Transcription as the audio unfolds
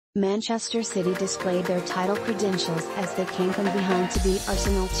Manchester City displayed their title credentials as they came from behind to beat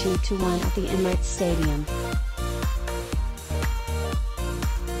Arsenal 2-1 at the Emirates Stadium.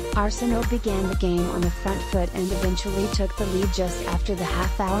 Arsenal began the game on the front foot and eventually took the lead just after the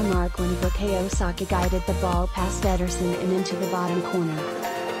half-hour mark when Bukayo Saka guided the ball past Ederson and into the bottom corner.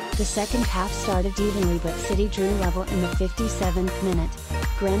 The second half started evenly but City drew level in the 57th minute.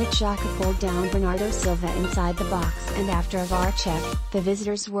 Granit Xhaka pulled down Bernardo Silva inside the box and after a VAR check, the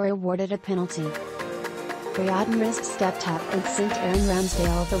visitors were awarded a penalty. Riyad Mahrez stepped up and sent Aaron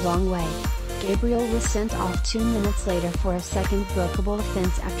Ramsdale the wrong way. Gabriel was sent off 2 minutes later for a second bookable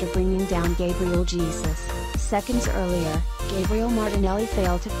offence after bringing down Gabriel Jesus. Seconds earlier, Gabriel Martinelli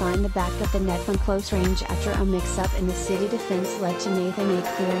failed to find the back of the net from close range after a mix-up in the City defence led to Nathan Ake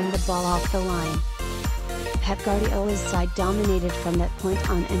clearing the ball off the line. Pep Guardiola's side dominated from that point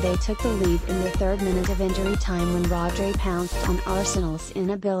on and they took the lead in the 3rd minute of injury time when Rodri pounced on Arsenal's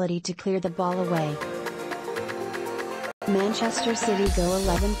inability to clear the ball away. Manchester City go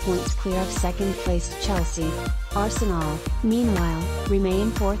 11 points clear of second-placed Chelsea. Arsenal, meanwhile,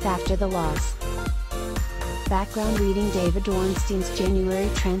 remain 4th after the loss. Background reading David Ornstein's January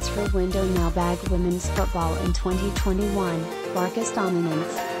transfer window mailbag women's football in 2021, Barca's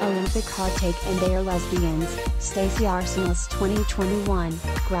dominance, Olympic heartache and they are lesbians, Stacey'Arsenal's 2021,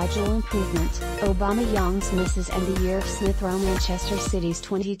 gradual improvement, Aubameyang's misses and the year of Smith RoweManchester City's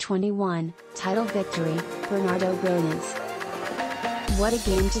 2021, title victory, Bernardo brilliance. What a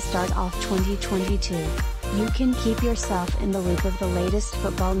game to start off 2022. You can keep yourself in the loop of the latest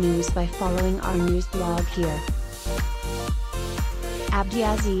football news by following our news blog here.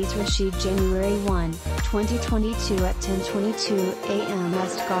 Abdiaziz RashidJanuary 1, 2022 at 10:22 AM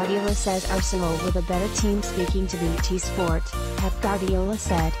ESTGuardiola says Arsenal were the better team. Speaking to BT Sport, Pep Guardiola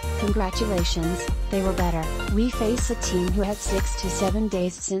said, "Congratulations, they were better. We face a team who had 6 to 7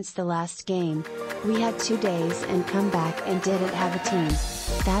 days since the last game. We had 2 days and come back and didn't have a team.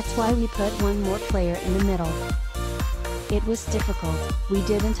 That's why we put one more player in the middle. It was difficult, we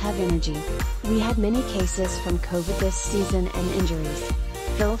didn't have energy. We had many cases from COVID this season and injuries.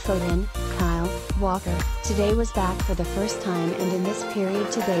 Phil Foden, Kyle Walker, today was back for the first time and in this period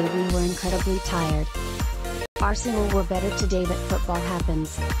today we were incredibly tired. Arsenal were better today but football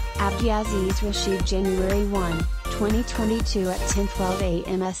happens." Abdiaziz RashidJanuary 1, 2022 at 10:12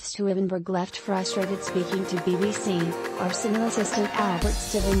 AM ESTTuivenberg left frustrated. Speaking to BBC, Arsenal assistant Albert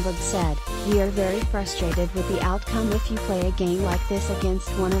Stuivenberg said, "We are very frustrated with the outcome if you play a game like this against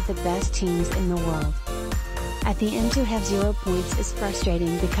one of the best teams in the world. At the end to have 0 points is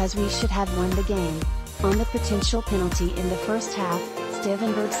frustrating because we should have won the game." On the potential penalty in the first half,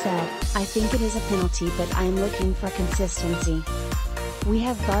 Stuivenberg said, "I think it is a penalty but I am looking for consistency. We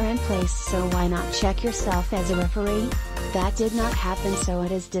have VAR in place so why not check yourself as a referee? That did not happen so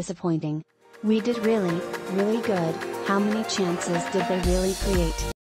it is disappointing. We did really good, how many chances did they really create?